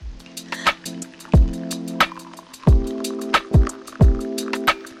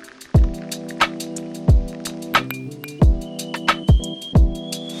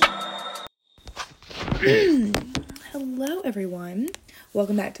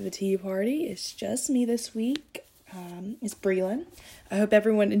Welcome back to the tea party. It's just me this week. It's Breland. I hope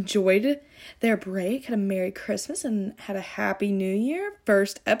everyone enjoyed their break, had a Merry Christmas, and had a Happy New Year.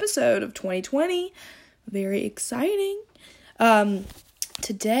 First episode of 2020. Very exciting.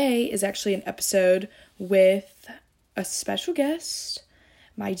 Today is actually an episode with a special guest,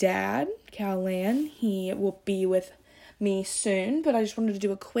 my dad, Cal Land. He will be with me soon, but I just wanted to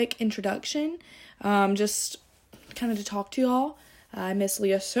do a quick introduction, just kind of to talk to y'all. I miss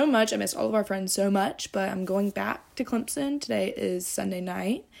Leah so much. I miss all of our friends so much, but I'm going back to Clemson. Today is Sunday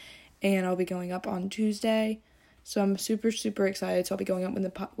night, and I'll be going up on Tuesday, so I'm super, super excited. So I'll be going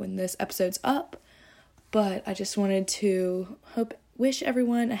up when this episode's up, but I just wanted to wish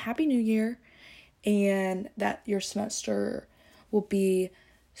everyone a Happy New Year, and that your semester will be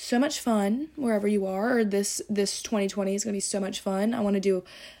so much fun wherever you are, or this 2020 is going to be so much fun. I want to do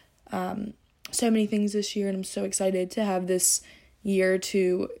so many things this year, and I'm so excited to have this year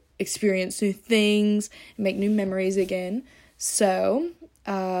to experience new things and make new memories again. So,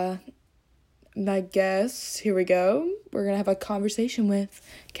 I guess, here we go. We're going to have a conversation with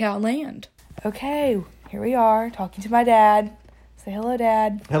Cal Land. Okay, here we are, talking to my dad. Say hello,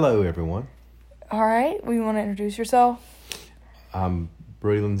 Dad. Hello, everyone. All right, you want to introduce yourself? I'm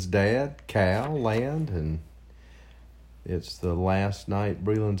Breland's dad, Cal Land, and it's the last night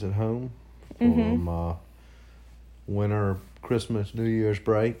Breland's at home from winter, Christmas, New Year's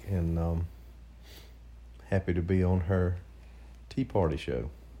break, and happy to be on her tea party show.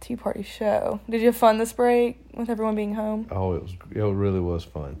 Tea party show. Did you have fun this break with everyone being home? Oh, it really was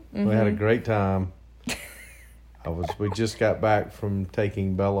fun. We had a great time. We just got back from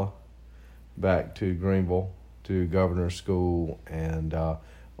taking Bella back to Greenville to Governor's School, and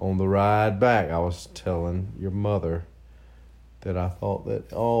on the ride back, I was telling your mother that I thought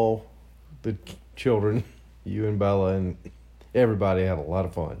that all the children, you and Bella and everybody, had a lot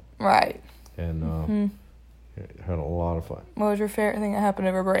of fun. Right. And had a lot of fun. What was your favorite thing that happened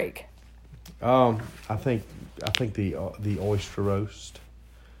over break? I think the oyster roast.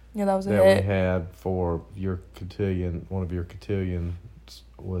 Yeah, that was that we had for your cotillion. One of your cotillions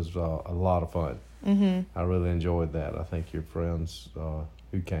was a lot of fun. I really enjoyed that. I think your friends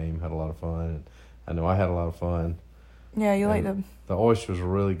who came had a lot of fun, and I know I had a lot of fun. Yeah, you like the oysters were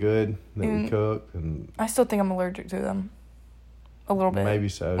really good that we cooked, and I still think I'm allergic to them. A little bit. Maybe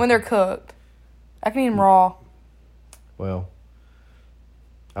so. When they're cooked. I can eat them raw. Well,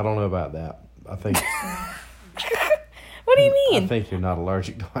 I don't know about that. I think... What do you mean? I think you're not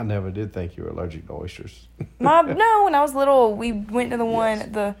allergic to... I never did think you were allergic to oysters. No, when I was little, we went to the one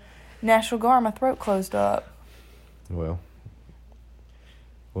at the National Guard. My throat closed up. Well,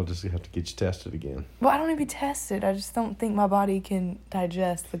 we'll just have to get you tested again. Well, I don't need to be tested. I just don't think my body can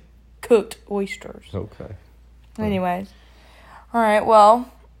digest the cooked oysters. Okay. Anyways. All right,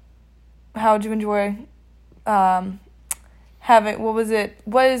 well, how would you enjoy what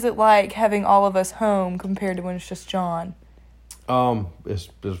is it like having all of us home compared to when it's just John? It's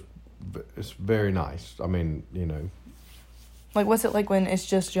very nice. I mean, Like, what's it like when it's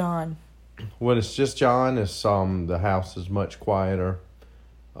just John? When it's just John, it's the house is much quieter.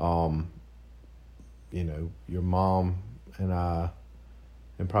 Your mom and I,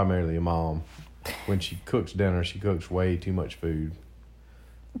 and primarily your mom, when she cooks dinner, she cooks way too much food.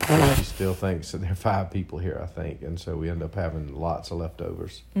 She still thinks that there are 5 people here, I think, and so we end up having lots of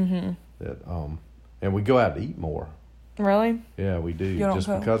leftovers. And we go out to eat more. Really? Yeah, we do. Just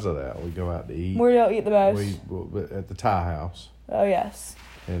cook? Because of that, we go out to eat. Where do y'all eat the most? At the Thai House. Oh yes.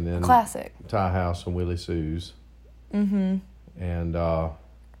 And then classic Thai House and Willie Sue's. And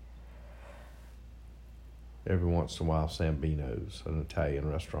every once in a while, Sambino's, an Italian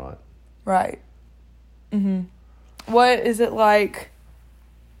restaurant. Right. What is it like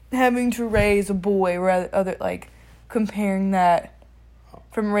having to raise a boy, comparing that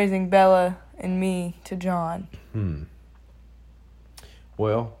from raising Bella and me to John?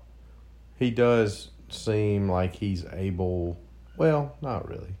 Well, he does seem like he's able... Well, not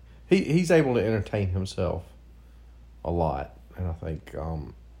really. He's able to entertain himself a lot. And I think,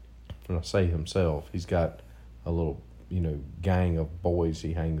 when I say himself, he's got a little, gang of boys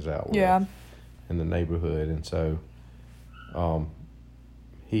he hangs out with in the neighborhood. And so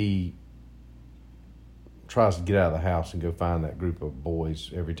he tries to get out of the house and go find that group of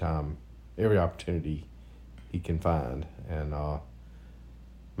boys every opportunity he can find. And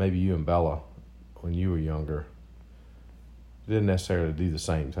maybe you and Bella, when you were younger, didn't necessarily do the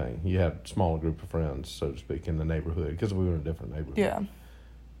same thing. You had a smaller group of friends, so to speak, in the neighborhood, because we were in a different neighborhood. Yeah.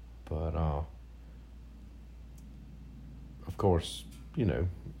 But, of course,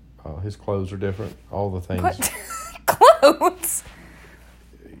 his clothes are different. All the things. What? Clothes?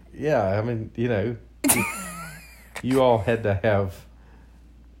 Yeah, I mean, you all had to have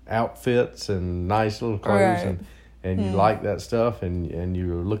outfits and nice little clothes, Right. and you liked that stuff, and you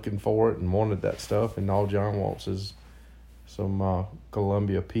were looking for it and wanted that stuff, and all John wants is some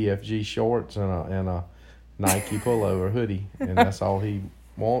Columbia PFG shorts and a Nike pullover hoodie, and that's all he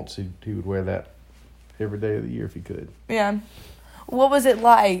wants. He would wear that every day of the year if he could. Yeah. What was it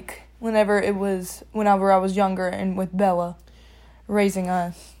like whenever I was younger and with Bella raising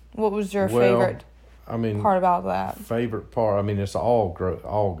us? What was your favorite part about that? Favorite part, I mean, it's all good.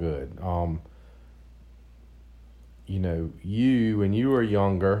 You, when you were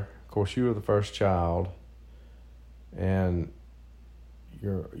younger, of course, you were the first child, and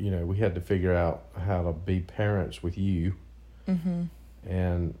we had to figure out how to be parents with you. Mm-hmm.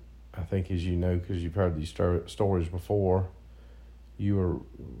 And I think, as you know, because you've heard these stories before, you were,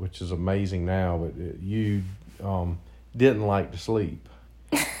 which is amazing now, but you didn't like to sleep.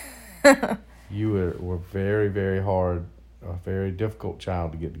 You were very, very hard, a very difficult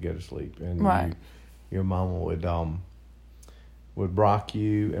child to go to sleep. And right. Your mama would rock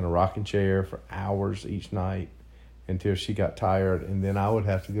you in a rocking chair for hours each night until she got tired, and then I would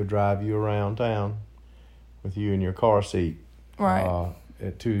have to go drive you around town with you in your car seat. Right.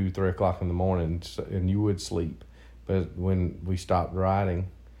 At 2, 3 o'clock in the morning, and you would sleep. But when we stopped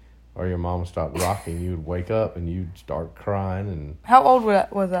riding, or your mama stopped rocking, you would wake up and you'd start crying. And how old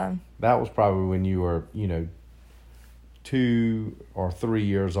was I? That was probably when you were, 2 or 3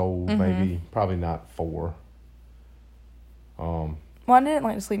 years old, mm-hmm. maybe, probably not 4. Well, I didn't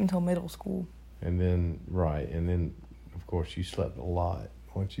like to sleep until middle school. And then, of course, you slept a lot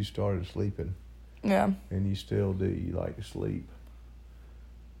once you started sleeping. Yeah. And you still do. You like to sleep.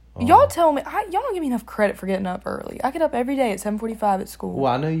 Y'all tell me, y'all don't give me enough credit for getting up early. I get up every day at 7:45 at school.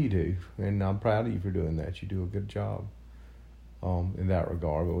 Well, I know you do, and I'm proud of you for doing that. You do a good job in that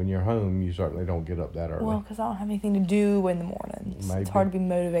regard. But when you're home, you certainly don't get up that early. Well, because I don't have anything to do in the mornings. Maybe. It's hard to be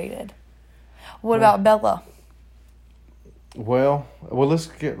motivated. What about Bella? Well, let's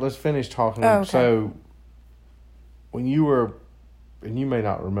finish talking. Oh, okay. So, when you were, and you may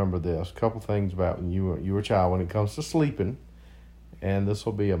not remember this, a couple things about when you were a child when it comes to sleeping. And this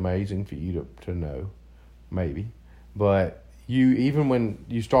will be amazing for you to know, maybe. But even when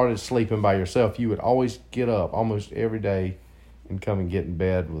you started sleeping by yourself, you would always get up almost every day and come and get in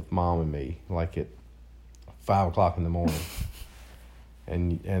bed with Mom and me, like at 5 o'clock in the morning.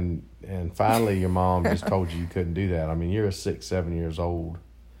 And finally, your mom just told you couldn't do that. I mean, you're 6, 7 years old.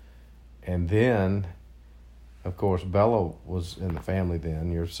 And then, of course, Bella was in the family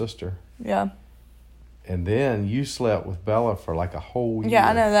then, your sister. Yeah. And then you slept with Bella for like a whole year. Yeah,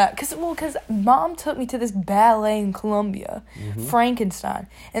 I know that. Because Mom took me to this ballet in Columbia, mm-hmm. Frankenstein.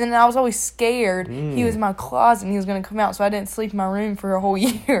 And then I was always scared he was in my closet and he was going to come out. So I didn't sleep in my room for a whole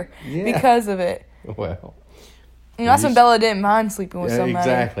year because of it. Well. That's when Bella didn't mind sleeping with somebody.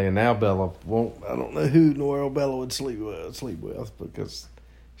 Exactly. And now Bella won't. I don't know who in the world Bella would sleep with because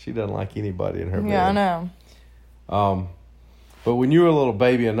she doesn't like anybody in her bed. Yeah, I know. But when you were a little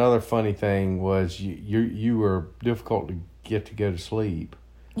baby, another funny thing was you were difficult to get to go to sleep.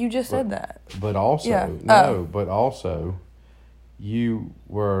 You just said that. But also, but also, you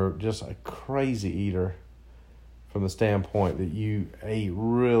were just a crazy eater from the standpoint that you ate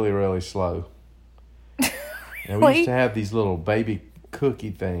really, really slow. And we used to have these little baby cookie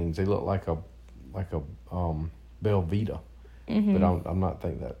things. They look like a Belvita. Mm-hmm. But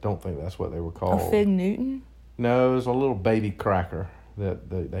don't think that's what they were called. A Fig Newton? No, it was a little baby cracker that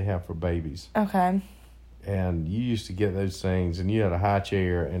they have for babies. Okay. And you used to get those things, and you had a high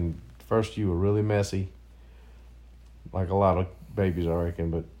chair, and first you were really messy, like a lot of babies, I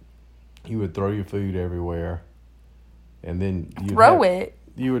reckon, but you would throw your food everywhere, and then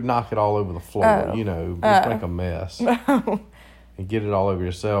you would knock it all over the floor, just make a mess, and get it all over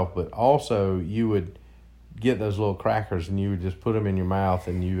yourself. But also, you would get those little crackers, and you would just put them in your mouth,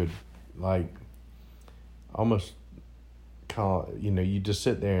 and you would, almost you just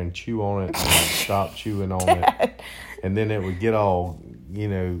sit there and chew on it and stop chewing on it. And then it would get all,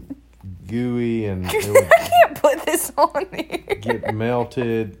 gooey and it would I can't put this on here. Get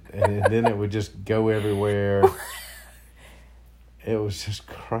melted and then it would just go everywhere. It was just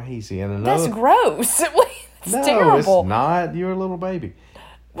crazy. And that's gross. It's terrible. It's not. You're a little baby.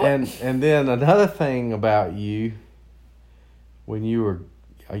 What? And then another thing about you when you were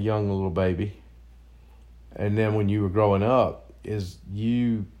a young little baby, and then when you were growing up, is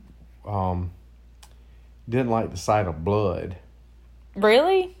you didn't like the sight of blood.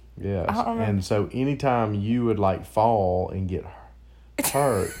 Really? Yes. And so anytime you would fall and get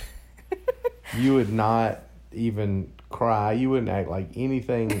hurt, you would not even cry. You wouldn't act like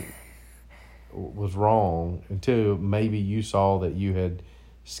anything was wrong until maybe you saw that you had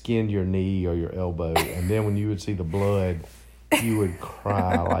skinned your knee or your elbow, and then when you would see the blood, you would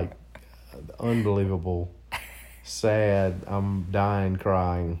cry like unbelievable, sad, I'm dying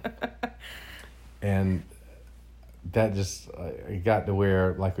crying. And that just it got to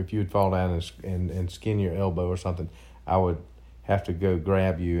where, like, if you would fall down and skin your elbow or something, I would have to go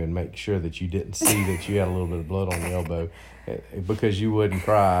grab you and make sure that you didn't see that you had a little bit of blood on the elbow, because you wouldn't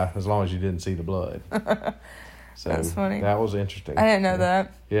cry as long as you didn't see the blood. So that's funny. That was interesting. I didn't know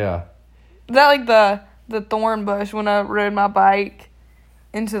that. Yeah. Is that like the thorn bush when I rode my bike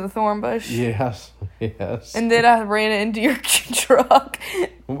into the thorn bush? Yes. Yes. And then I ran into your truck.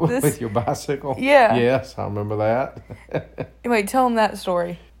 With your bicycle? Yeah. Yes, I remember that. Wait, tell them that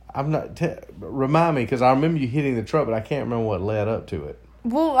story. I'm not. Remind me, because I remember you hitting the truck, but I can't remember what led up to it.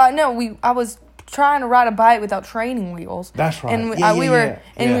 Well, I know I was trying to ride a bike without training wheels. That's right. And we were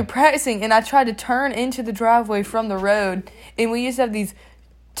practicing, and I tried to turn into the driveway from the road, and we used to have these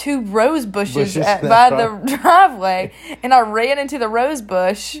 2 rose bushes by the driveway, and I ran into the rose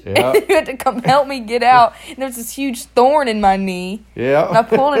bush, and you had to come help me get out, and there was this huge thorn in my knee. Yeah. And I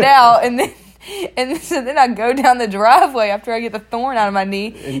pulled it out, and so then I go down the driveway after I get the thorn out of my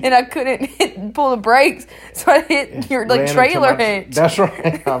knee, and I couldn't pull the brakes, so I hit your trailer hitch. That's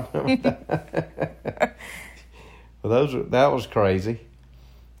right. I remember that. Well, that was crazy.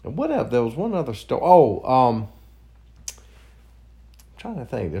 And what else? There was one other story. I'm trying to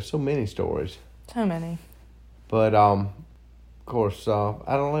think. There's so many stories. So many. But of course, I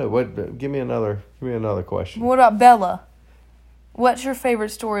don't know. What? Give me another question. What about Bella? What's your favorite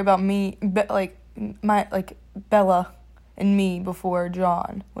story about me, Bella and me before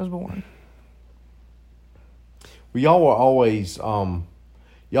John was born? Well, y'all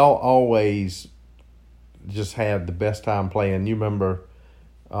always just had the best time playing. You remember,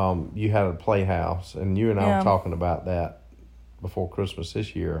 you had a playhouse, and you and I were talking about that before Christmas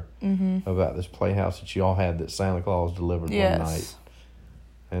this year, about this playhouse that you all had that Santa Claus delivered one night.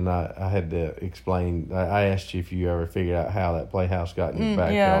 And I had to explain. I asked you if you ever figured out how that playhouse got in your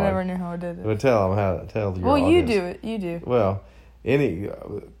backyard. Yeah, I never knew how I did it. But tell them tell your audience. You do it. You do. Well, it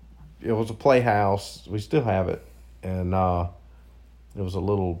was a playhouse. We still have it, and it was a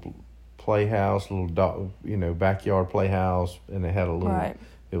little playhouse, backyard playhouse, and it had a little. Right.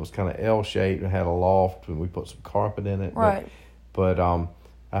 It was kind of L-shaped. It had a loft, and we put some carpet in it. Right. But I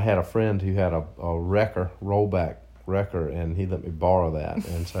had a friend who had a rollback wrecker, and he let me borrow that.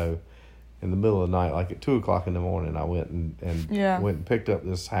 And so in the middle of the night, like at 2:00 in the morning, I went and picked up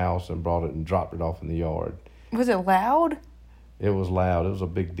this house and brought it and dropped it off in the yard. Was it loud? It was loud. It was a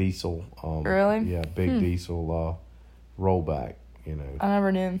big diesel. Really? Yeah, big diesel rollback. I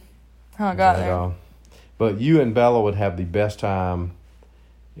never knew how I got there. But you and Bella would have the best time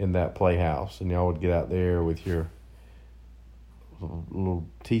in that playhouse, and y'all would get out there with your little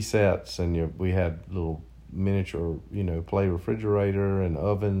tea sets, and we had little miniature, play refrigerator and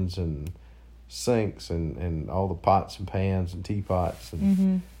ovens and sinks and all the pots and pans and teapots,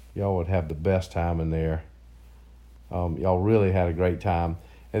 and y'all would have the best time in there. Y'all really had a great time.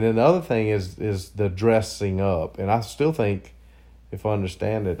 And then the other thing is the dressing up, and I still think, if I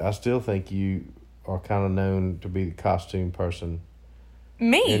understand it, I still think you are kind of known to be the costume person.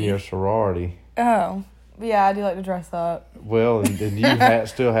 Me? In your sorority. Oh. Yeah, I do like to dress up. Well, and you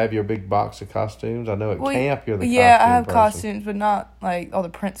still have your big box of costumes? I know at camp you're the costume I have person. costumes, but not like all the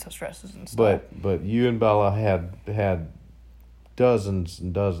princess dresses and stuff. But you and Bella had dozens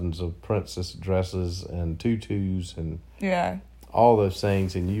and dozens of princess dresses and tutus and all those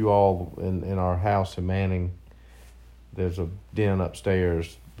things. And you all, in our house in Manning, there's a den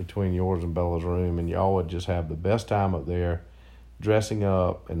upstairs between yours and Bella's room, and y'all would just have the best time up there, dressing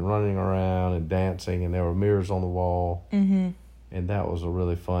up and running around and dancing, and there were mirrors on the wall. Mm-hmm. And that was a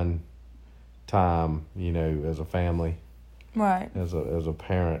really fun time, as a family. Right. As a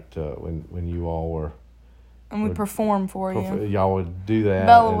parent, when you all were. And we perform for you. Y'all would do that.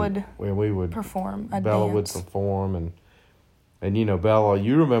 Bella would we would perform. Bella would perform, and Bella,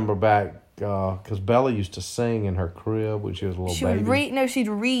 you remember back, because Bella used to sing in her crib when she was a little baby. She'd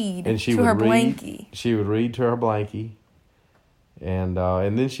read and to her blankie. She would read to her blankie. And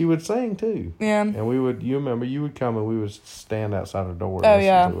then she would sing too. Yeah. And you remember, you would come and we would stand outside her door and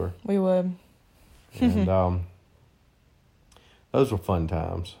listen to her. We would. And those were fun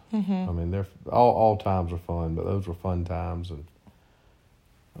times. Mm-hmm. I mean, they're all times are fun, but those were fun times. And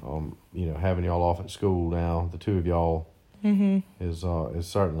having y'all off at school now, the two of y'all, is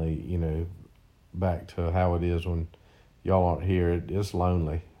certainly back to how it is when y'all aren't here. It's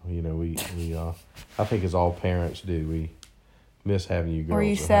lonely. I think as all parents do, we miss having you girls. Were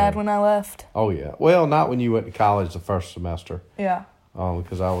you at sad home. when I left? Oh yeah. Well, not when you went to college the first semester. Yeah.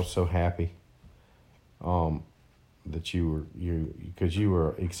 Because I was so happy. That you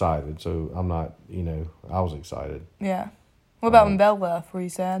were excited. So I'm not. I was excited. Yeah. What about when Belle left? Were you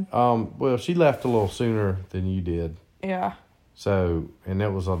sad? Well, she left a little sooner than you did. Yeah. So, and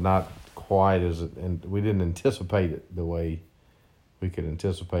that was not quite and we didn't anticipate it the way we could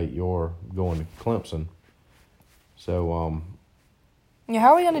anticipate your going to Clemson. So, yeah,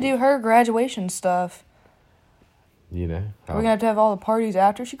 how are we going to do her graduation stuff? Are we going to have all the parties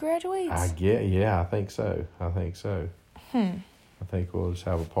after she graduates? I think so. I think we'll just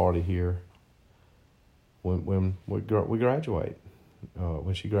have a party here when we graduate.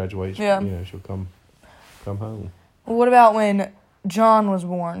 When she graduates, she'll come home. Well, what about when John was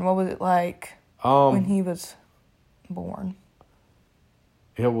born? What was it like when he was born?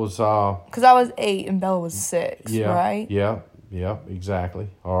 It was... Because I was 8 and Bella was 6, right? Yeah, exactly.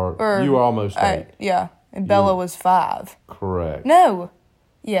 Or you were almost 8. Yeah, and Bella was 5. Correct. No.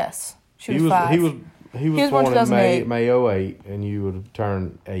 Yes, she was 5. He was born in May 08, and you would have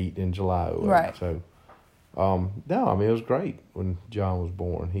turned 8 in July 08. Right. So, it was great when John was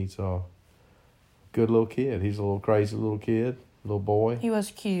born. He's a good little kid. He's a little crazy little kid, little boy. He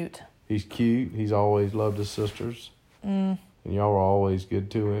was cute. He's cute. He's always loved his sisters. And y'all were always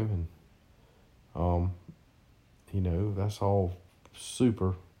good to him. And, that's all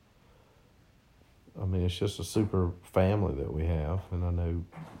super. I mean, it's just a super family that we have. And I know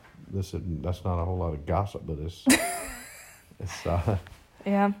that's not a whole lot of gossip, but it's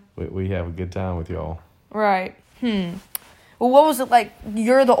yeah. We have a good time with y'all. Right. Well, what was it like?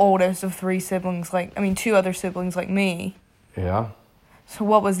 You're the oldest of 3 siblings, 2 other siblings like me. Yeah. So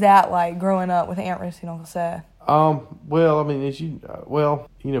what was that like growing up with Aunt Rissy and Uncle Seth? Well, I mean,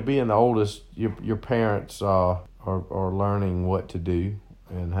 being the oldest, your parents are learning what to do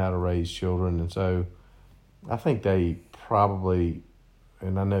and how to raise children, and so I think they probably,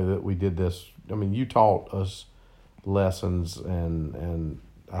 and I know that we did this. I mean, you taught us lessons, and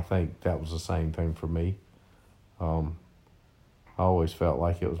I think that was the same thing for me. I always felt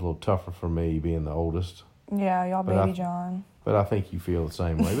like it was a little tougher for me being the oldest. Yeah, y'all baby John. But I think you feel the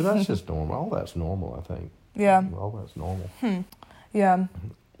same way. But that's just normal. All that's normal, I think. Yeah. All that's normal. Yeah.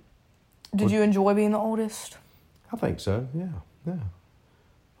 Did you enjoy being the oldest? I think so, yeah.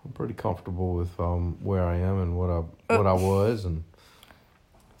 I'm pretty comfortable with where I am and what I was, and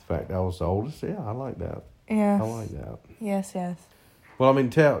the fact I was the oldest. Yeah, I like that. Yeah. I like that. Yes. Well, I mean,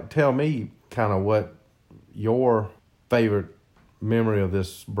 tell me kind of what your favorite memory of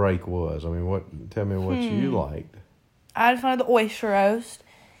this break was. I mean, tell me what you liked. I had fun at the oyster roast,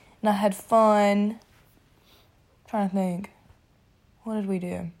 and I had fun. I'm trying to think. What did we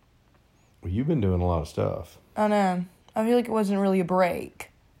do? Well, you've been doing a lot of stuff. I know. I feel like it wasn't really a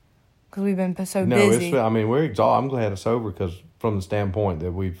break because we've been so busy. No, we're exhausted. I'm glad it's over because from the standpoint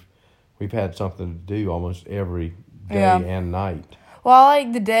that we've had something to do almost every day and night. Well, I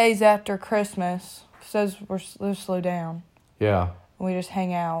like the days after Christmas because those slow down. Yeah. We just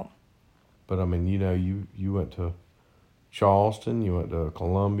hang out. But, I mean, you went to Charleston, you went to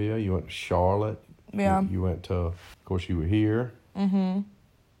Columbia, you went to Charlotte. Yeah. You went to, of course, you were here. Mm-hmm.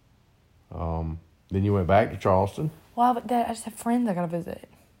 Then you went back to Charleston. Well, but I just have friends I got to visit.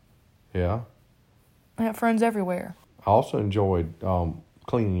 Yeah. I have friends everywhere. I also enjoyed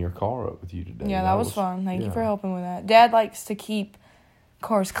cleaning your car up with you today. Yeah, that was fun. Thank you for helping with that. Dad likes to keep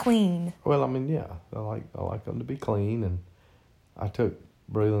cars clean. Well, I mean, yeah, I like them to be clean, and I took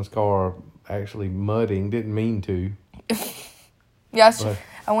Braylon's car actually mudding. Didn't mean to. Yeah,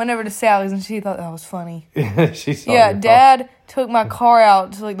 I went over to Sally's and she thought that was funny. She saw yeah, Dad took my car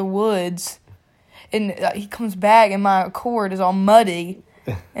out to the woods, and he comes back and my Accord is all muddy,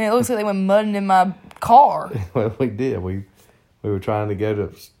 and it looks like they went mudding in my car. Well, we did. We were trying to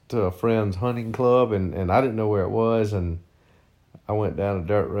go to a friend's hunting club, and I didn't know where it was, and I went down a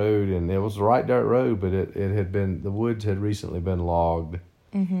dirt road, and it was the right dirt road, but it had been, the woods had recently been logged.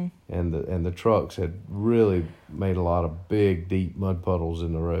 Mm-hmm. And the trucks had really made a lot of big, deep mud puddles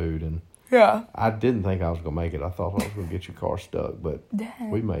in the road, and I didn't think I was going to make it. I thought I was going to get your car stuck, but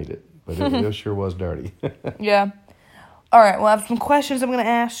we made it. But it sure was dirty. Yeah. All right. Well, I have some questions I'm going to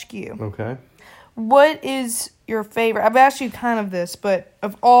ask you. Okay. What is your favorite? I've asked you kind of this, but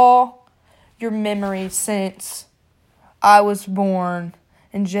of all your memories since I was born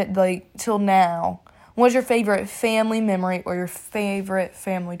and till now, what's your favorite family memory or your favorite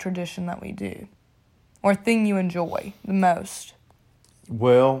family tradition that we do? Or thing you enjoy the most?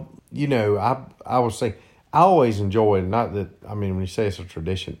 Well, I was saying, I always enjoyed, not that, I mean, when you say it's a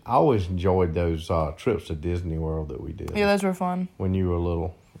tradition, I always enjoyed those trips to Disney World that we did. Yeah, those were fun. When you were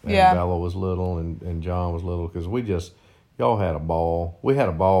little. And Yeah. Bella was little and John was little, because y'all had a ball. We had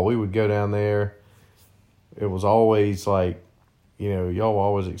a ball. We would go down there. It was always like, y'all were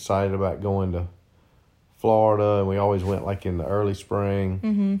always excited about going to Florida, and we always went like in the early spring.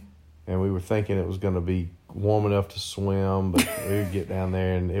 Mm-hmm. And we were thinking it was going to be warm enough to swim, but we would get down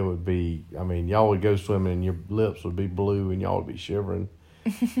there and it would be, y'all would go swimming and your lips would be blue and y'all would be shivering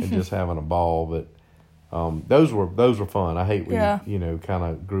and just having a ball. But those were fun. I hate we kind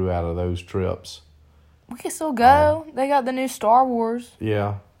of grew out of those trips. We can still go. They got the new Star Wars.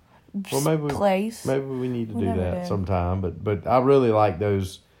 Yeah. Well, maybe we need to do that sometime. But I really like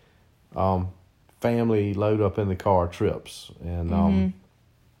those family load up in the car trips, and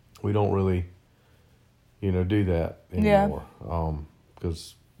we don't really do that anymore.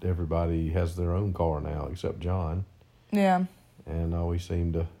 Because everybody has their own car now except John. Yeah. And we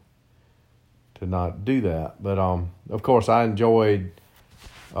seem to not do that. But of course I enjoyed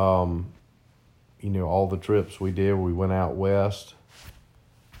all the trips we did. We went out west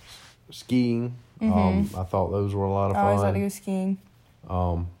skiing. I thought those were a lot of fun. I always like to go skiing.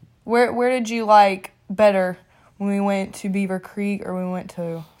 Where did you like better, when we went to Beaver Creek or when we went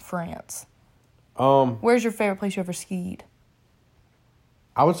to France? Where's your favorite place you ever skied?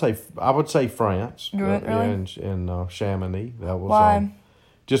 I would say France. Really? In Chamonix. That was why?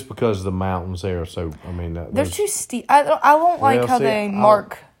 Just because the mountains there are so. They're too steep. I don't like how they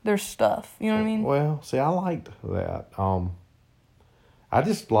mark their stuff. You know what I mean? Well, see, I liked that. I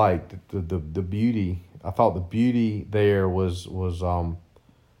just liked the beauty. I thought the beauty there was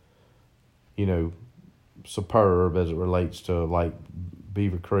superb as it relates to like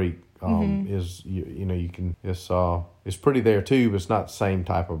Beaver Creek. Is you can it's pretty there too, but it's not the same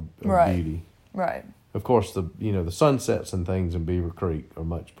type of beauty. Right. Of course, the sunsets and things in Beaver Creek are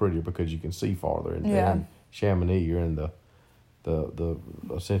much prettier because you can see farther. And in Chamonix, you're in the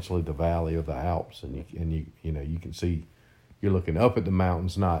essentially the valley of the Alps, and you can see, you're looking up at the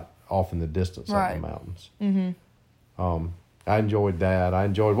mountains, not off in the distance of the mountains. Mm-hmm. I enjoyed that. Why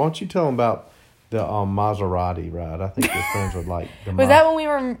don't you tell them about the Maserati ride? I think your friends would like. Was that when we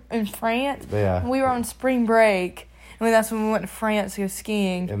were in France? Yeah. We were on spring break. That's when we went to France to go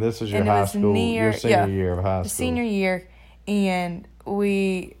skiing. And this is your high school, your senior year of high school. Senior year, and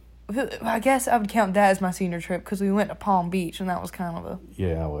I guess I would count that as my senior trip because we went to Palm Beach, and that was kind of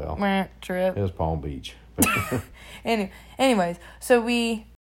a trip. It was Palm Beach. Anyways, so we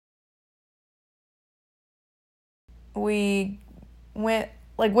went,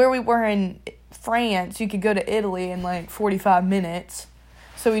 like, where we were in France, you could go to Italy in like 45 minutes.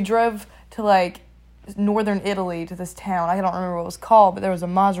 So we drove to like northern Italy to this town. I don't remember what it was called, but there was a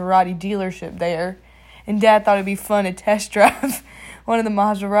Maserati dealership there. And Dad thought it'd be fun to test drive one of the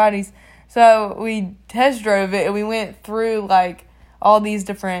Maseratis. So we test drove it, and we went through like all these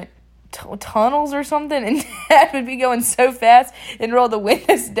different tunnels or something. And Dad would be going so fast and roll the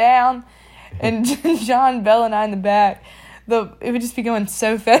windows down. And John, Bella, and I in the back. It would just be going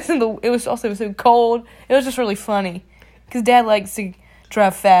so fast, and it was also so cold. It was just really funny, because Dad likes to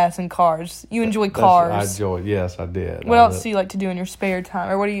drive fast in cars. You enjoy cars. Yes, I did. What else do you like to do in your spare time,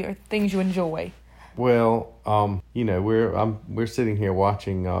 or what are things you enjoy? Well, we're sitting here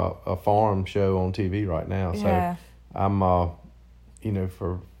watching a farm show on TV right now. So I'm,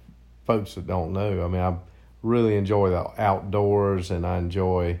 for folks that don't know, I really enjoy the outdoors, and I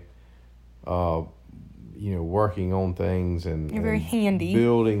enjoy, working on things and you're very handy,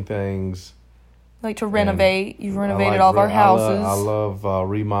 building things. Like to renovate. You've renovated all of our houses. I love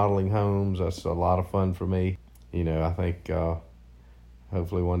remodeling homes. That's a lot of fun for me. I think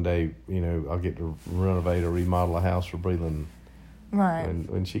hopefully one day, I'll get to renovate or remodel a house for Breland. Right.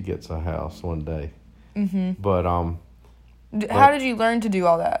 When she gets a house one day. Mm-hmm. But how did you learn to do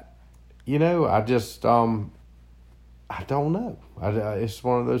all that? I just I don't know. It's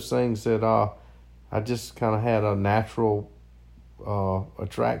one of those things that I just kind of had a natural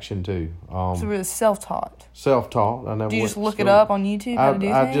attraction to. So it was self-taught. Self-taught. I never. Do you just look it up on YouTube how to do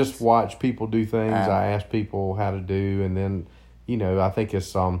things? I just watch people do things. I ask people how to do, and then I think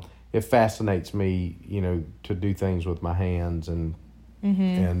it's it fascinates me to do things with my hands, and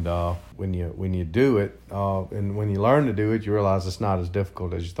and when you do it and when you learn to do it, you realize it's not as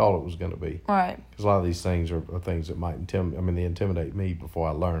difficult as you thought it was going to be. Right. Because a lot of these things are things that might they intimidate me before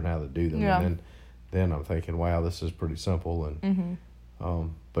I learn how to do them. Yeah. And then I'm thinking, wow, this is pretty simple, and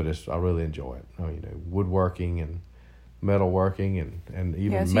but I really enjoy it. Woodworking and metalworking and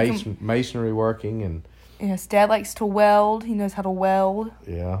even masonry working, and yes, Dad likes to weld. He knows how to weld.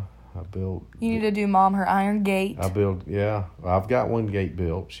 Yeah, I built. You need to do Mom her iron gate. I've got one gate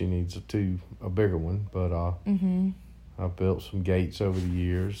built. She needs a bigger one, but I've built some gates over the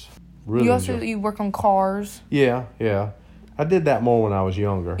years. Really You work on cars. Yeah. I did that more when I was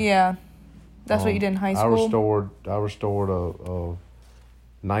younger. Yeah. That's what you did in high school? I restored a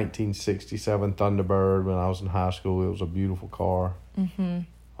 1967 Thunderbird when I was in high school. It was a beautiful car.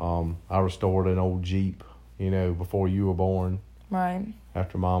 I restored an old Jeep, before you were born. Right.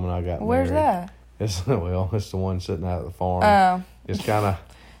 After Mom and I got Where's married. Where's that? It's the one sitting out at the farm. Oh. It's kind of...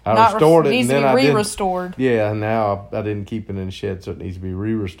 I restored it, needs and then to be I re-restored. Yeah, and now I didn't keep it in the shed, so it needs to be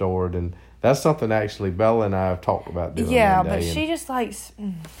re-restored. And that's something actually Bella and I have talked about doing. Yeah, but she just likes.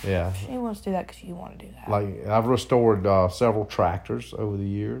 Yeah. She wants to do that because you want to do that. Like I've restored several tractors over the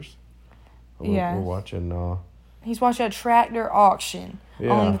years. We're watching. He's watching a tractor auction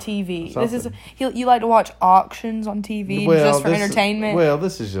on the TV. Something. You like to watch auctions on TV just for entertainment?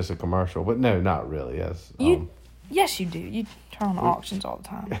 This is just a commercial, but no, not really. Yes. Yes, you do. You turn on auctions all the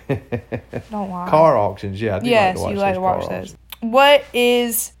time. Don't lie. Car auctions, yeah. Yes, you like to watch those. What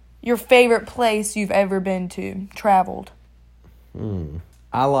is your favorite place you've ever been to, traveled?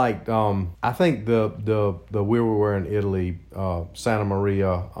 I liked. I think the we were in Italy, Santa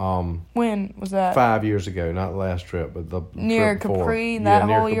Maria. When was that? 5 years ago, not the last trip, but the near trip before. Capri. That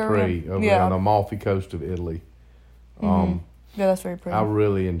whole near Capri, area. over on the Amalfi Coast of Italy. Yeah, that's very pretty. I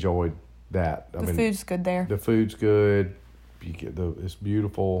really enjoyed that. The food's good there. The food's good. It's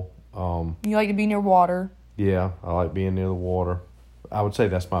beautiful. You like to be near water. Yeah, I like being near the water. I would say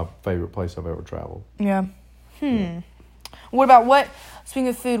that's my favorite place I've ever traveled. Yeah. Speaking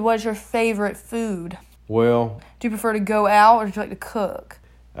of food, what is your favorite food? Well, do you prefer to go out or do you like to cook?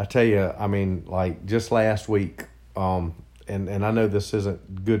 I tell you, like just last week, and I know this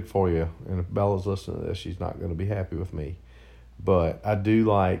isn't good for you, and if Bella's listening to this, she's not going to be happy with me. But I do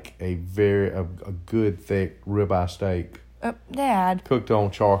like a good thick ribeye steak. Dad. Cooked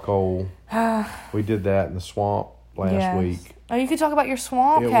on charcoal. We did that in the swamp last week. Oh, you could talk about your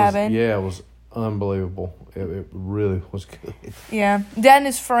swamp cabin. It was unbelievable. It really was good. Yeah. Dad and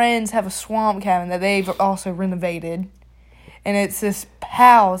his friends have a swamp cabin that they've also renovated. And it's this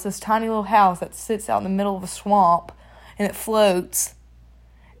tiny little house that sits out in the middle of a swamp. And it floats.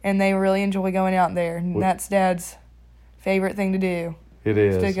 And they really enjoy going out there. And that's Dad's favorite thing to do. It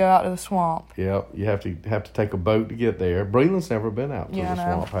is. To go out to the swamp. Yep. You have to take a boat to get there. Breland's never been out to the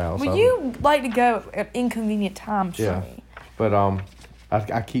swamp house. Well, you like to go at inconvenient times for me. But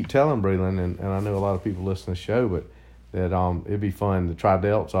I keep telling Breland, and I know a lot of people listen to the show, but that it'd be fun. The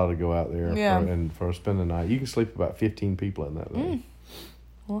Tri-Delts ought to go out there for spend the night. You can sleep about 15 people in that thing.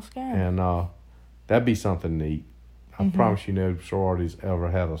 Well, scary. And that'd be something neat. I promise you no sorority's ever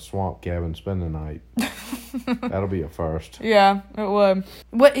had a swamp cabin spend the night. That'll be a first. Yeah, it would.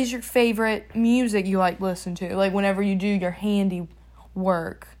 What is your favorite music you like to listen to? Like whenever you do your handy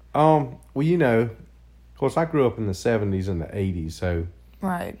work? Well, of course, I grew up in the 70s and the 80s, so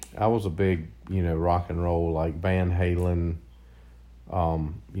right. I was a big, rock and roll, like Van Halen,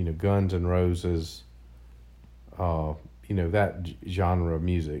 Guns N' Roses, that genre of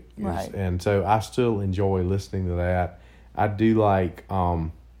music. Right. And so I still enjoy listening to that. I do like, I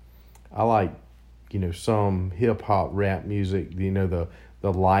like, some hip hop rap music, the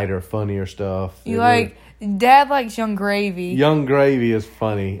lighter, funnier stuff. Dad likes Young Gravy. Young Gravy is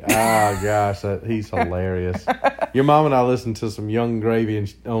funny. Oh, gosh, he's hilarious. Your mom and I listened to some Young Gravy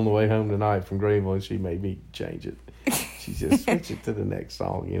on the way home tonight from Greenville, and she made me change it. She just switched it to the next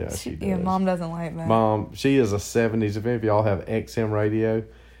song, she does. Yeah, Mom doesn't like that. Mom, she is a 70s. If any of y'all have XM radio,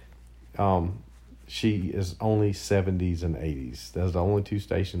 she is only 70s and 80s. That's the only two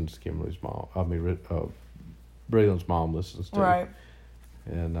stations Kimberly's mom, Breland's mom listens to. Right.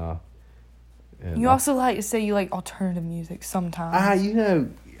 And you also like to say you like alternative music sometimes.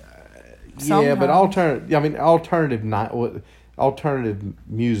 Yeah, but alternative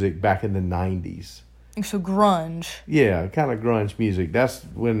music back in the 90s. So grunge. Yeah, kind of grunge music. That's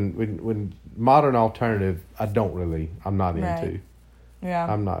when modern alternative, I'm not into.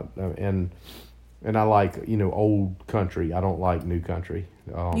 Yeah. I'm not, and I like, old country. I don't like new country.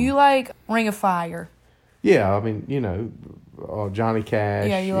 You like Ring of Fire. Yeah, Johnny Cash.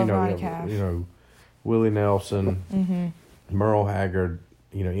 Yeah, you love Johnny Cash. Willie Nelson, Merle Haggard,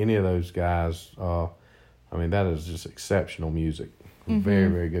 any of those guys. That is just exceptional music. Very,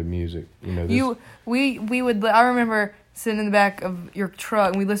 very good music. We would. I remember sitting in the back of your truck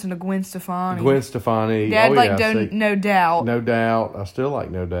and we listened to Gwen Stefani. Dad No Doubt. No Doubt. I still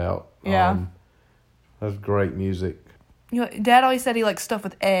like No Doubt. Yeah. That's great music. Dad always said he likes stuff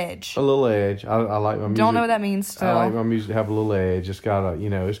with edge. A little edge. I like my music. Don't know what that means still. I like my music to have a little edge. It's gotta,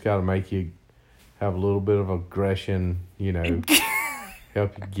 it's gotta make you have a little bit of aggression,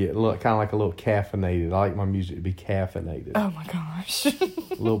 help you get kind of like a little caffeinated. I like my music to be caffeinated. Oh my gosh.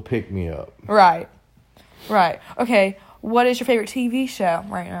 A little pick me up. Right. Okay. What is your favorite TV show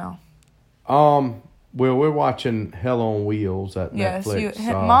right now? Well, we're watching Hell on Wheels at Netflix.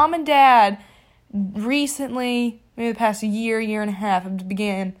 Mom and Dad recently, maybe the past year and a half, have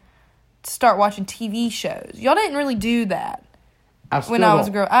began to start watching TV shows. Y'all didn't really do that when I was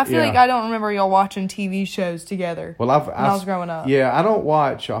growing up. I feel like I don't remember y'all watching TV shows together when I was growing up. Yeah, I don't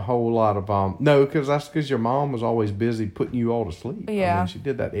watch a whole lot of... no, because that's because your mom was always busy putting you all to sleep. Yeah. I mean, she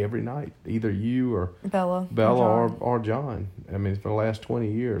did that every night. Either you or... Bella or John. I mean, for the last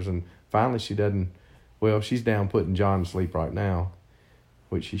 20 years. And finally she doesn't... Well, she's down putting John to sleep right now,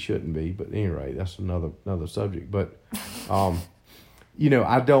 which she shouldn't be. But anyway, that's another subject. But, I've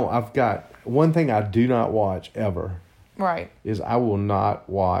got... One thing I do not watch ever... Right. Is I will not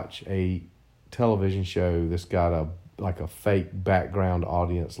watch a television show that's got a fake background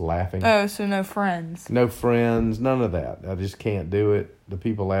audience laughing. Oh, so no Friends. No Friends, none of that. I just can't do it. The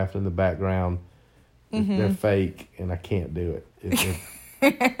people laughing in the background, they're fake, and I can't do it.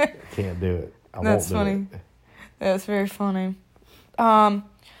 I can't do it. That's funny. That's very funny. All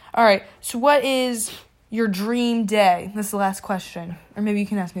right. So what is your dream day? This is the last question. Or maybe you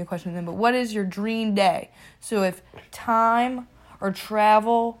can ask me a question then. But what is your dream day? So if time or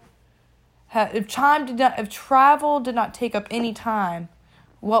travel... If travel did not take up any time,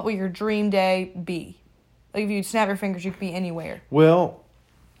 what would your dream day be? Like if you snap your fingers, you could be anywhere. Well...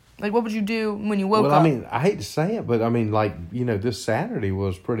 Like what would you do when you woke up? Well, I mean, I hate to say it, but I mean, this Saturday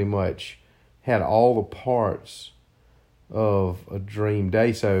was pretty much... had all the parts of a dream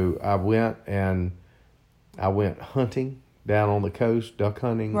day. So I went hunting down on the coast, duck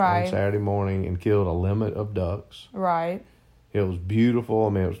hunting on Saturday morning, and killed a limit of ducks. Right. It was beautiful. I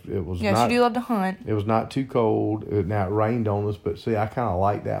mean, it was yes, you do love to hunt. It was not too cold. Now, it rained on us, but see, I kind of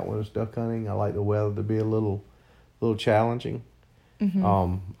like that when it's duck hunting. I like the weather to be a little challenging.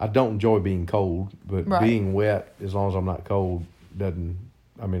 Mm-hmm. I don't enjoy being cold, but being wet, as long as I'm not cold, doesn't...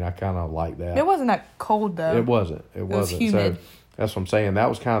 I mean, I kind of like that. It wasn't that cold, though. It wasn't. It wasn't. Humid. So that's what I'm saying. That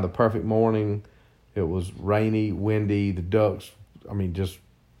was kind of the perfect morning. It was rainy, windy. The ducks, I mean, just,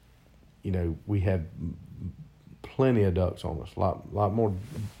 we had plenty of ducks on us. A lot more,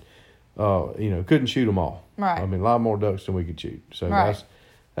 couldn't shoot them all. Right. I mean, a lot more ducks than we could shoot. So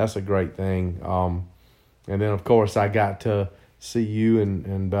that's a great thing. And then, of course, I got to see you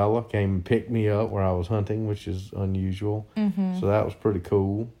and Bella came and picked me up where I was hunting, which is unusual. Mm-hmm. So that was pretty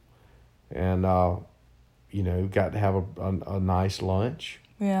cool. And, got to have a nice lunch.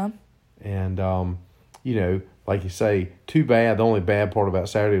 Yeah. And, like you say, too bad. The only bad part about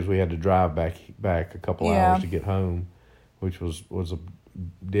Saturday was we had to drive back a couple hours to get home, which was a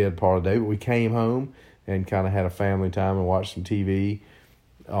dead part of the day. But we came home and kind of had a family time and watched some TV.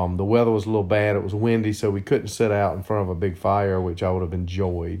 The weather was a little bad. It was windy, so we couldn't sit out in front of a big fire, which I would have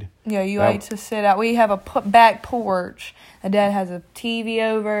enjoyed. Yeah, you like to sit out. We have a back porch. And Dad has a TV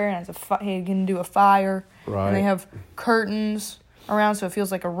over, and he can do a fire. Right. And they have curtains around, so it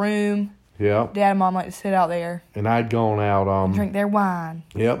feels like a room. Yeah. Dad and Mom like to sit out there. And I'd gone out... and drink their wine.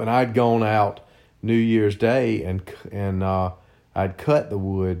 Yep, and I'd gone out New Year's Day, and I'd cut the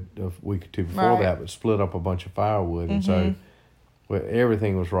wood a week or two before that, but split up a bunch of firewood, and so... Well,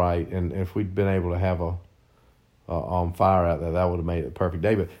 everything was right, and if we'd been able to have a fire out there, that would have made it a perfect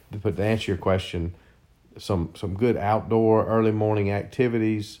day. But to answer your question, some good outdoor early morning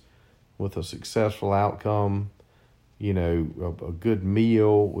activities with a successful outcome, a good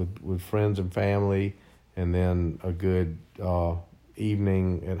meal with friends and family, and then a good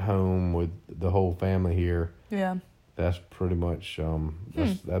evening at home with the whole family here. Yeah, that's pretty much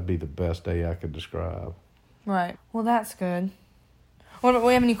that'd be the best day I could describe. Right. Well, that's good. What, do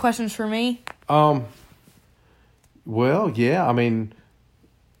we have any questions for me? Well, yeah. I mean,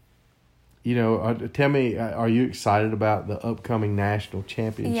 tell me, are you excited about the upcoming national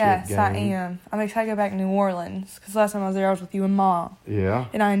championship game? Yes, I am. I'm excited to go back to New Orleans because last time I was there, I was with you and Mom. Yeah.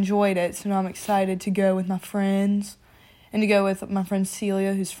 And I enjoyed it, so now I'm excited to go with my friends and to go with my friend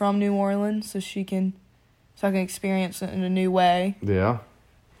Celia, who's from New Orleans, so I can experience it in a new way. Yeah.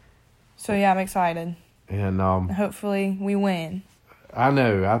 So yeah, I'm excited. And hopefully we win. I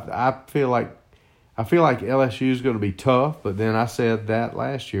know. I feel like LSU is going to be tough, but then I said that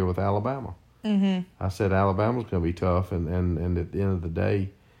last year with Alabama. Mm-hmm. I said Alabama's going to be tough, and at the end of the day,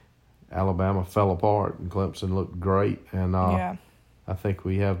 Alabama fell apart, and Clemson looked great, and I think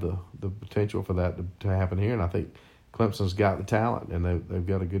we have the potential for that to happen here, and I think Clemson's got the talent, and they've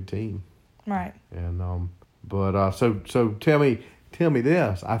got a good team. Right. And so tell me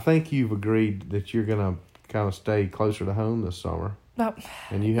this. I think you've agreed that you're gonna kind of stay closer to home this summer. Oh,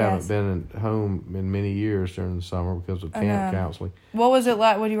 And you haven't been at home in many years during the summer because of camp counseling. What was it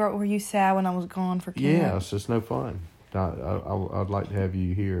like? Were you sad when I was gone for camp? Yes, it's no fun. I'd like to have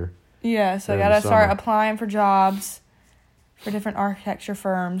you here. Yeah, so I during got the to start summer. applying for jobs for different architecture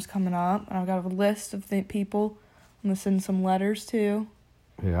firms coming up. And I've got a list of the people I'm going to send some letters to.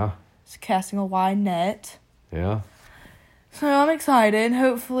 Yeah. It's casting a wide net. Yeah. So I'm excited.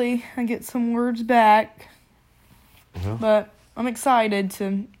 Hopefully I get some words back. Yeah. But I'm excited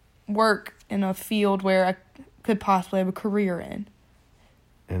to work in a field where I could possibly have a career in.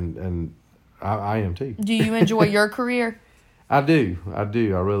 And I am too. Do you enjoy your career? I do. I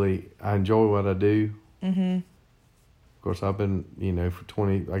enjoy what I do. Mm-hmm. Of course, I've been, for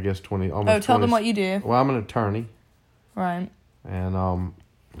 20, almost 20. Oh, tell them what you do. Well, I'm an attorney. Right. And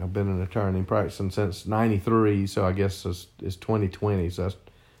I've been an attorney practicing since 93, so I guess it's 2020, so that's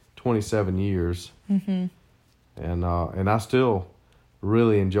 27 years. Mm-hmm. And I still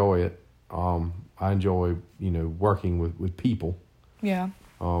really enjoy it. I enjoy, working with people. Yeah.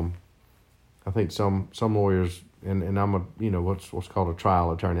 I think some lawyers, and I'm a, what's called a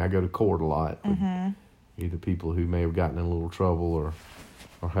trial attorney. I go to court a lot. With either people who may have gotten in a little trouble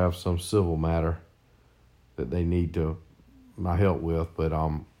or have some civil matter that they need my help with. But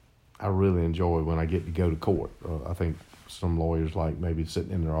I really enjoy when I get to go to court. I think some lawyers like maybe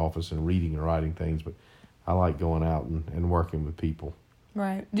sitting in their office and reading and writing things, but I like going out and working with people.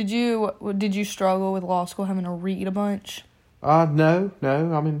 Right. Did you struggle with law school having to read a bunch? No.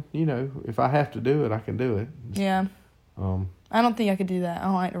 I mean, if I have to do it, I can do it. Yeah. I don't think I could do that. I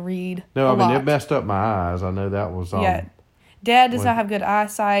don't like to read. No, it messed up my eyes. I know that was. Yeah. Dad does not have good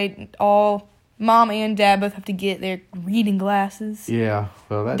eyesight. All Mom and Dad both have to get their reading glasses. Yeah.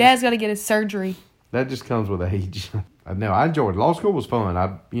 Well, Dad's got to get his surgery. That just comes with age. No, I enjoyed it. Law school was fun.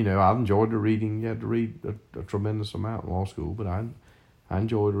 I enjoyed the reading. You had to read a tremendous amount in law school, but I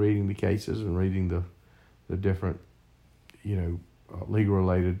enjoyed reading the cases and reading the different, legal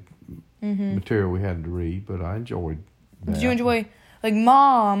related material we had to read. But I enjoyed that. Did you enjoy? Like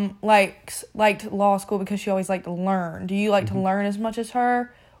Mom liked law school because she always liked to learn. Do you like to learn as much as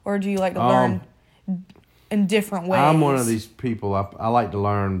her, or do you like to learn in different ways? I'm one of these people. I like to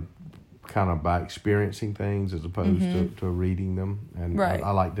learn kind of by experiencing things as opposed to reading them, and right.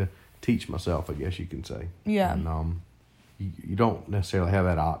 I like to teach myself, I guess you can say. Yeah. And you don't necessarily have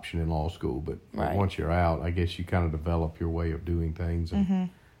that option in law school, but right. once you're out, I guess you kind of develop your way of doing things, and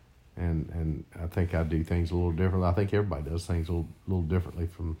I think I do things a little differently. I think everybody does things a little differently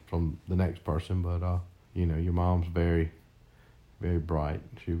from the next person, but your mom's very, very bright.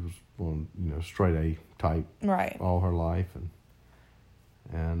 She was one, straight A type, right, all her life,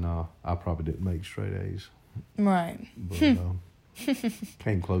 and I probably didn't make straight A's. Right. But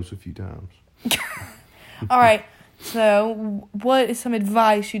came close a few times. All right. So what is some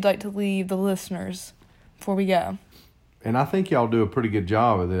advice you'd like to leave the listeners before we go? And I think y'all do a pretty good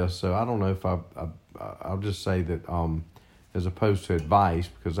job of this, so I don't know if I'll just say that as opposed to advice,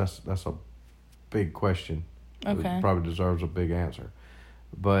 because that's a big question. Okay. It probably deserves a big answer.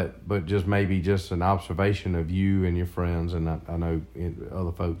 But just maybe just an observation of you and your friends, and I know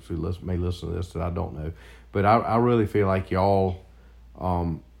other folks who may listen to this that I don't know. But I really feel like y'all are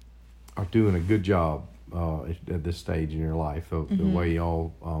doing a good job at this stage in your life. The way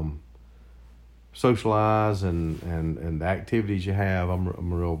y'all socialize and the activities you have,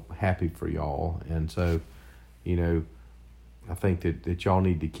 I'm real happy for y'all. And so, I think that y'all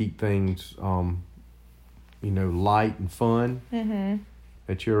need to keep things, light and fun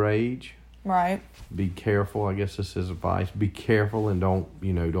at your age. Right. Be careful. I guess this is advice. Be careful and don't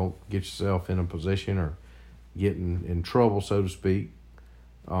get yourself in a position or get in trouble, so to speak,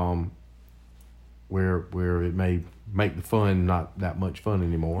 where it may make the fun not that much fun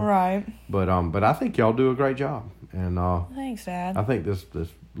anymore. Right. But I think y'all do a great job. And thanks, Dad. I think this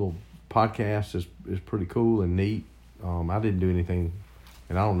little podcast is pretty cool and neat. I didn't do anything,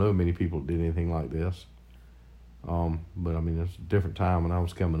 and I don't know many people that did anything like this. But I mean, it's a different time when I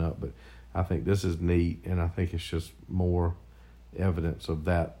was coming up, but I think this is neat, and I think it's just more evidence of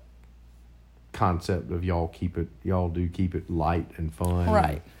that concept of y'all do keep it light and fun.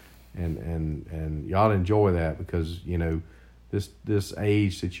 Right. And y'all enjoy that because, this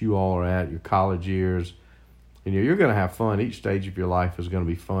age that you all are at, your college years, you're going to have fun. Each stage of your life is going to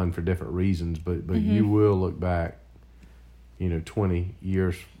be fun for different reasons, but you will look back, 20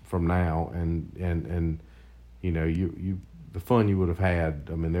 years from now and you the fun you would have had.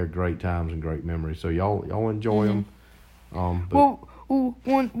 I mean, they're great times and great memories. So y'all enjoy them. But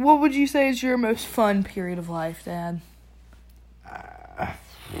what would you say is your most fun period of life, Dad?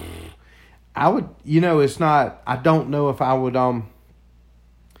 I would, it's not. I don't know if I would. I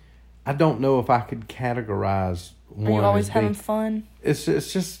don't know if I could categorize one. Are you always having fun? It's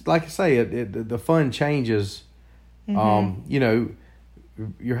just like I say. The fun changes. Mm-hmm.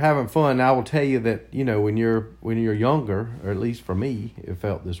 You're having fun. I will tell you that when you're younger, or at least for me, it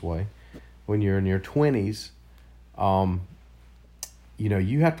felt this way. When you're in your 20s,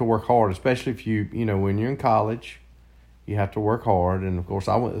 you have to work hard, especially if when you're in college. You have to work hard, and of course,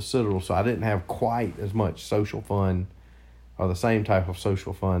 I went to Citadel, so I didn't have quite as much social fun, or the same type of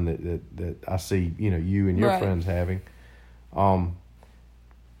social fun that I see, you and your right. friends having. So,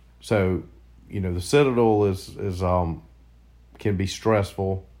 the Citadel is can be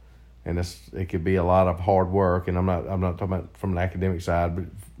stressful, and it could be a lot of hard work. And I'm not talking about from an academic side, but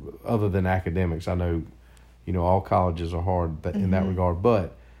other than academics, I know, all colleges are hard in that regard.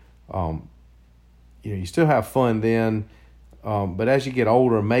 But, you still have fun then. But as you get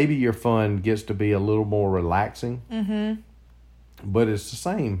older, maybe your fun gets to be a little more relaxing. Mm-hmm. But it's the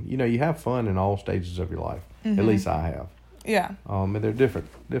same. You have fun in all stages of your life. Mm-hmm. At least I have. Yeah. And there are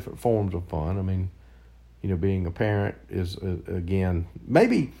different forms of fun. I mean, being a parent is, again,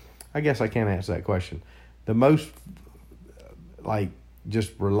 maybe, I guess I can't answer that question. The most,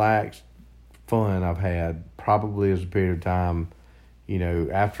 just relaxed fun I've had probably is a period of time,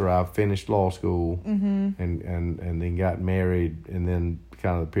 after I finished law school and then got married, and then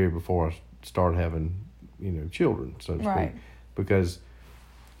kind of the period before I started having, children, so to right. speak. Because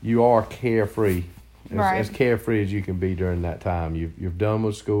you are carefree, as carefree as you can be during that time. You're done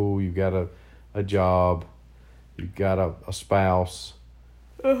with school, you've got a job, you've got a spouse.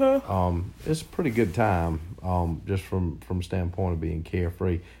 It's a pretty good time, just from standpoint of being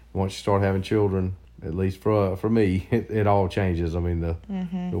carefree. Once you start having children, at least for me, it all changes. I mean, the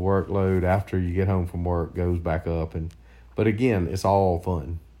workload after you get home from work goes back up, but again, it's all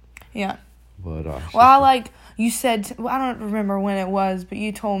fun. Yeah. But you said, I don't remember when it was, but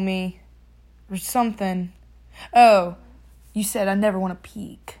you told me or something. Oh, you said I never want to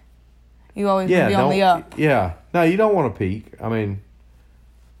peak. You always want to be on the up. Yeah. No, you don't want to peak. I mean,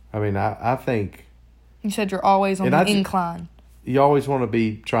 I think you said you're always on the incline. You always want to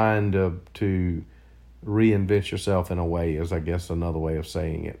be trying to reinvent yourself in a way, is I guess another way of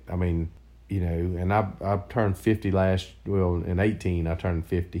saying it. I mean, and I turned 50 in 18 I turned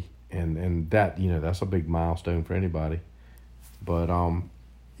 50, and that, that's a big milestone for anybody. But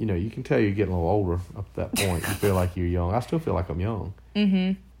you can tell you're getting a little older up to that point. You feel like you're young. I still feel like I'm young.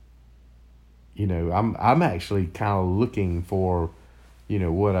 Mhm. I'm actually kind of looking for,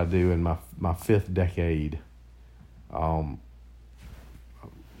 what I do in my fifth decade. I'm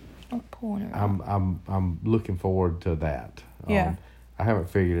looking forward to that. Yeah. I haven't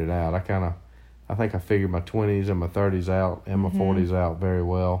figured it out. I think I figured my 20s and my 30s out and my 40s out very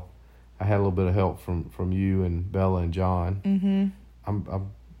well. I had a little bit of help from you and Bella and John.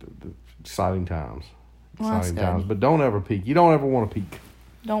 I'm exciting times. Exciting times. But don't ever peak. You don't ever want to peak.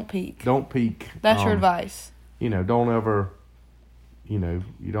 Don't peak. Don't peak. That's your advice. Don't ever, you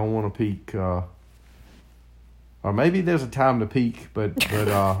don't want to peak. Or maybe there's a time to peak, but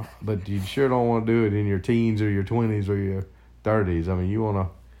you sure don't want to do it in your teens or your 20s or your 30s. I mean, you want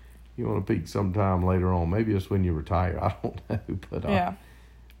to peak sometime later on. Maybe it's when you retire. I don't know,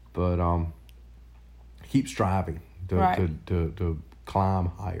 but keep striving to climb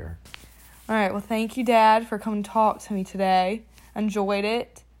higher. All right. Well, thank you, Dad, for coming to talk to me today. Enjoyed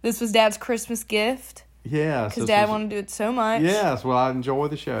it. This was Dad's Christmas gift. Yeah, because Dad wanted to do it so much. Yes. Well, I enjoy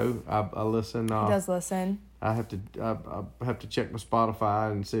the show. I listen. He does listen. I have to check my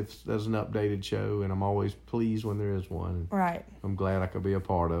Spotify and see if there's an updated show, and I'm always pleased when there is one. Right. I'm glad I could be a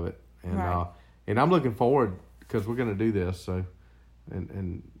part of it, and I'm looking forward, because we're going to do this. So,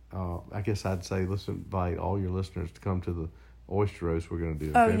 and I guess I'd say let's invite all your listeners to come to the oyster roast we're going to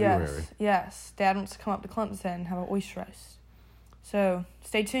do in February. Yes. Dad wants to come up to Clemson and have an oyster roast. So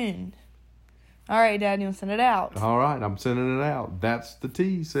stay tuned. All right, Dad, you want to send it out? All right, I'm sending it out. That's the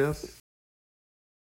tea, sis.